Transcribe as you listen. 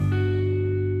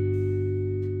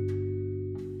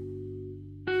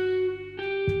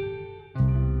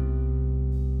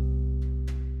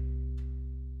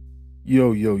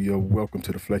Yo, welcome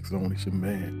to the Flex Zone. It's your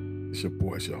man. It's your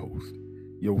boy, it's your host.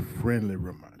 Your friendly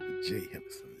reminder, Jay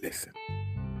Henderson. Listen.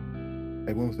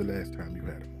 Hey, when was the last time you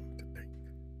had a moment to think?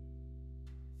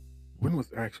 When was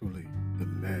actually the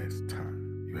last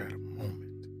time you had a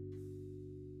moment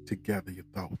to gather your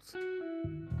thoughts,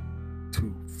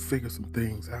 to figure some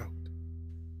things out?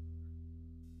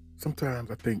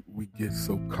 Sometimes I think we get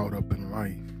so caught up in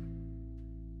life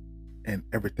and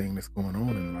everything that's going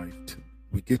on in life too.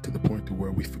 We get to the point to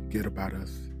where we forget about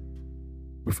us.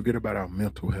 We forget about our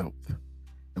mental health.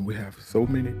 And we have so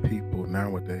many people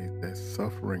nowadays that's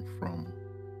suffering from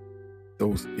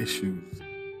those issues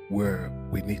where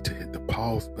we need to hit the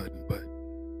pause button, but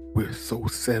we're so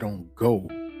set on go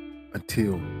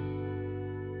until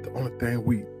the only thing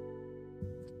we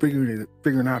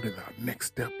figuring out is our next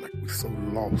step. Like, we're so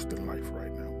lost in life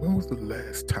right now. When was the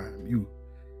last time you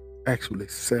actually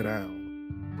sat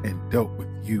down and dealt with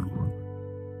you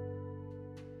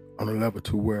on a level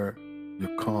to where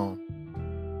you're calm,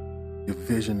 your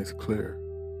vision is clear,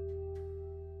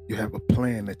 you have a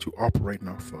plan that you're operating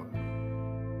off of,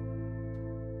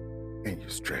 and you're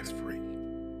stress-free?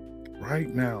 Right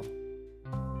now,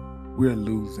 we're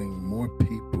losing more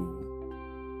people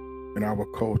in our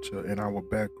culture and our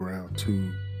background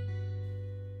to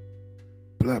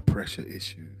blood pressure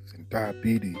issues and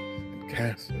diabetes and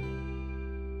cancer.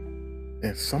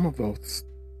 And some of those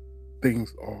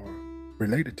things are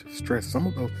related to stress. Some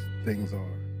of those things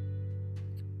are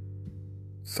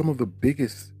one of the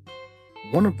biggest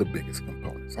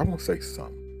components. I won't say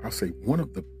some, I'll say one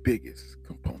of the biggest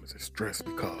components is stress,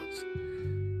 because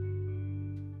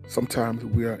sometimes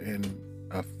we are in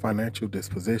a financial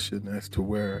disposition as to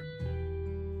where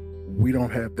we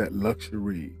don't have that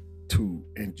luxury to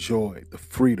enjoy the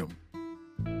freedom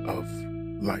of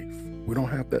life. We don't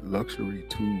have that luxury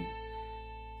to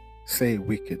say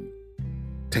we can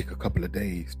take a couple of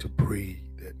days to breathe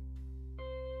and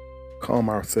calm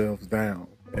ourselves down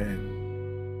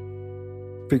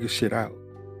and figure shit out.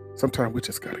 Sometimes we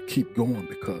just got to keep going,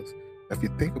 because if you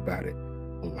think about it,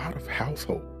 a lot of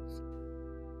households,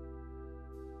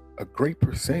 a great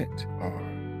percent are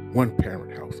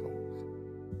one-parent households.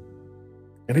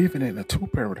 And even in a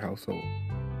two-parent household,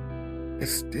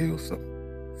 it's still some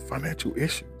financial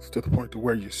issues to the point to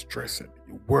where you're stressing,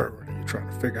 you're worried, and you're trying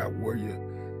to figure out where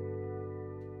your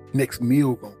next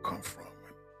meal gonna come from,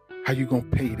 and how you gonna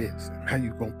pay this, and how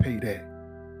you gonna pay that.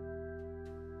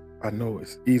 I know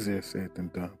it's easier said than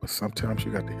done, but sometimes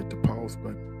you got to hit the pause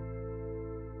button,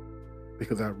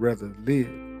 because I'd rather live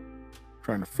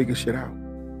trying to figure shit out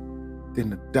than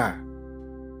to die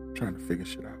trying to figure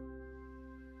shit out.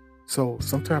 So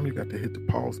sometimes you got to hit the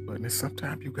pause button, and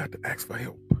sometimes you got to ask for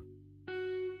help.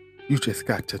 You just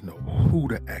got to know who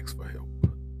to ask for help.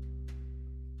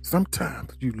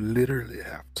 Sometimes you literally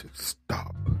have to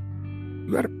stop.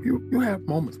 You have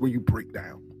moments where you break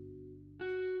down.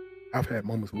 I've had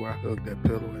moments where I hug that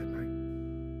pillow at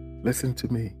night. Listen to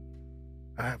me.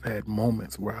 I have had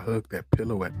moments where I hugged that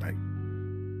pillow at night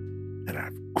and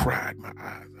I've cried my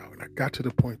eyes out. And I got to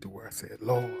the point to where I said,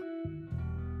 Lord,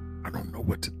 I don't know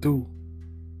what to do.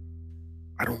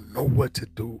 I don't know what to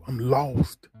do. I'm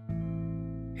lost.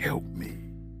 Help me.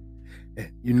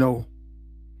 And you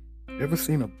ever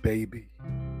seen a baby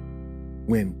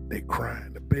when they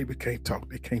crying? The baby can't talk.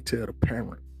 They can't tell the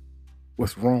parent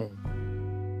what's wrong.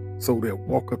 So they'll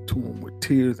walk up to them with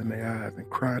tears in their eyes and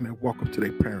crying. They'll walk up to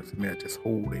their parents and they'll just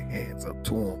hold their hands up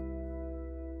to them.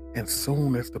 And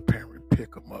soon as the parent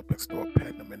pick them up and start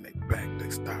patting them in their back, they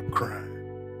stop crying.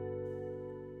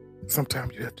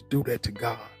 Sometimes you have to do that to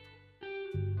God.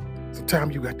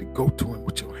 Sometimes you got to go to him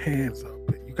with your hands up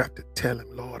and you got to tell him,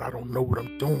 Lord, I don't know what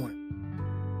I'm doing.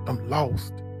 I'm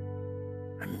lost.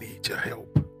 I need your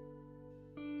help.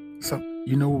 So,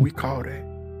 you know what we call that?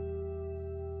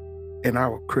 In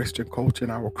our Christian culture,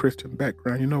 in our Christian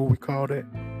background, you know what we call that?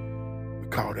 We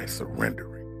call that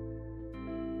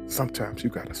surrendering. Sometimes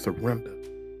you got to surrender.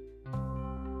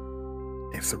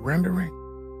 And surrendering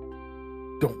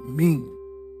don't mean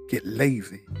get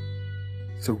lazy.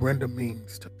 Surrender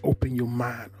means to open your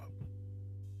mind up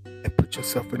and put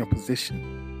yourself in a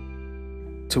position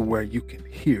to where you can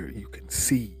hear, you can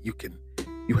see, you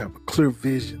have a clear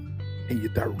vision in your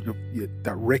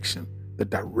direction. The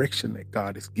direction that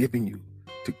God is giving you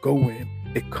to go in,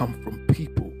 it comes from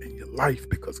people in your life,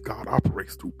 because God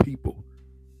operates through people.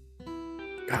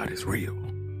 God is real.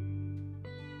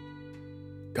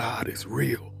 God is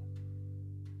real.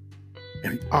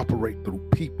 And he operates through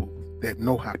people that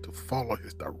know how to follow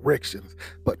his directions.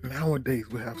 But nowadays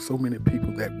we have so many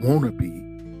people that want to be,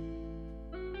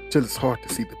 till it's hard to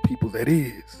see the people that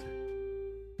is.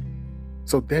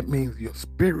 So that means your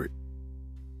spirit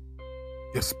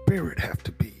Your spirit have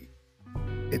to be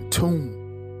in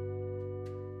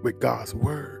tune with God's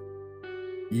word.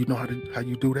 You know how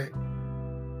you do that?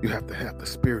 You have to have the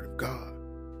Spirit of God.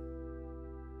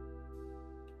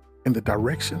 And the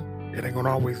direction, it ain't going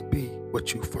to always be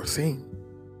what you foreseen.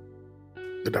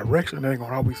 The direction ain't going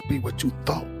to always be what you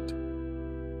thought.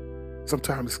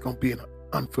 Sometimes it's going to be in an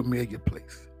unfamiliar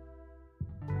place.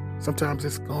 Sometimes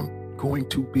it's going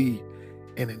to be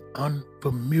in an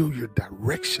unfamiliar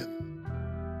direction.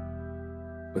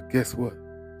 But guess what?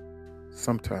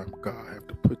 Sometimes God have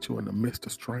to put you in the midst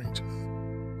of strangers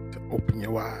to open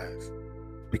your eyes,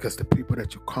 because the people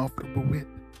that you're comfortable with,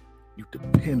 you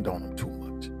depend on them too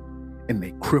much, and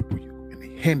they cripple you and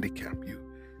they handicap you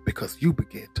because you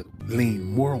begin to lean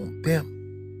more on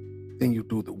them than you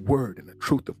do the word and the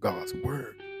truth of God's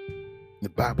word. The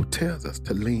Bible tells us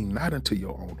to lean not into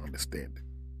your own understanding.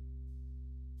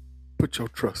 Put your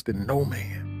trust in no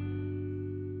man.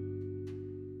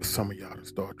 But some of y'all done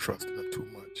start trusting them too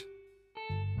much.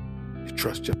 You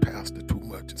trust your pastor too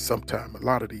much. And sometimes a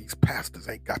lot of these pastors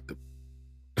ain't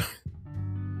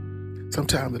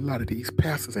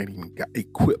even got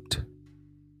equipped.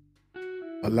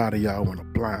 A lot of y'all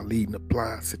leading a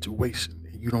blind situation,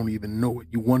 and you don't even know it.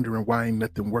 You wondering why ain't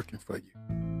nothing working for you.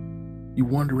 You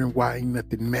wondering why ain't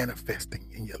nothing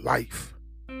manifesting in your life.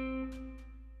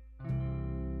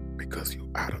 Because you're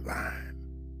out of line.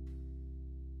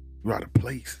 You're out of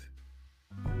place.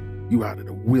 You're out of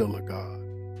the will of God.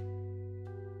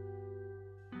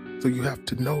 So you have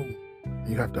to know,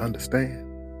 you have to understand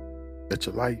that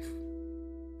your life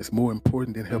is more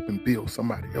important than helping build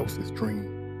somebody else's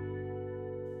dream.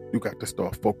 You got to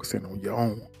start focusing on your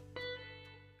own.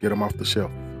 Get them off the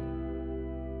shelf.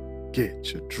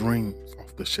 Get your dreams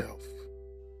off the shelf.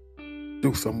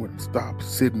 Do something with them. Stop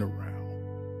sitting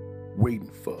around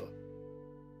waiting for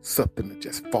something to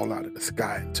just fall out of the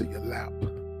sky into your lap,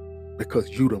 because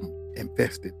you done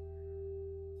invested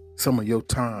some of your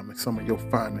time and some of your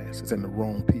finances in the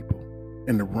wrong people,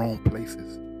 in the wrong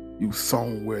places. You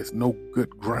sown where it's no good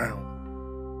ground.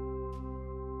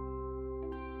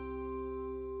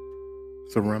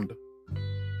 Surrender.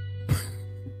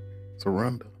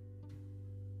 Surrender.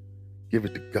 Give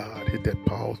it to God. Hit that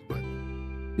pause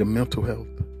button. Your mental health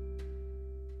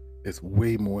is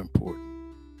way more important.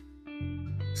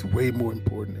 It's way more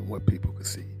important than what people can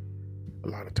see. A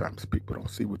lot of times people don't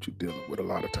see what you're dealing with. A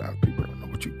lot of times people don't know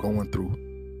what you're going through.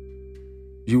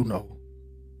 You know.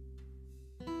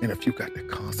 And if you got to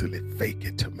constantly fake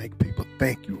it to make people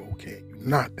think you're okay, you're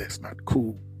not, that's not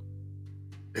cool.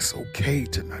 It's okay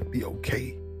to not be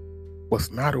okay.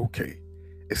 What's not okay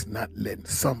is not letting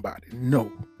somebody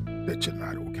know that you're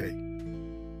not okay.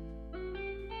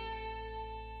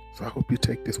 So I hope you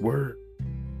take this word,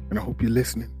 and I hope you're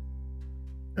listening,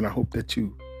 and I hope that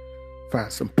you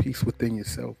find some peace within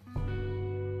yourself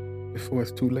before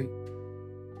it's too late.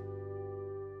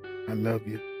 I love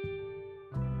you.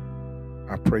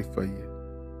 I pray for you.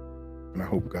 And I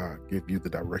hope God give you the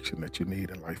direction that you need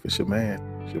in life. It's your man,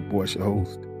 it's your boy, it's your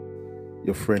host,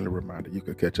 your friendly reminder. You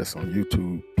can catch us on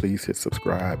YouTube. Please hit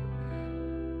subscribe.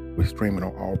 We're streaming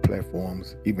on all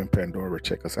platforms, even Pandora.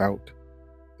 Check us out.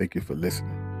 Thank you for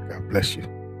listening. God bless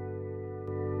you.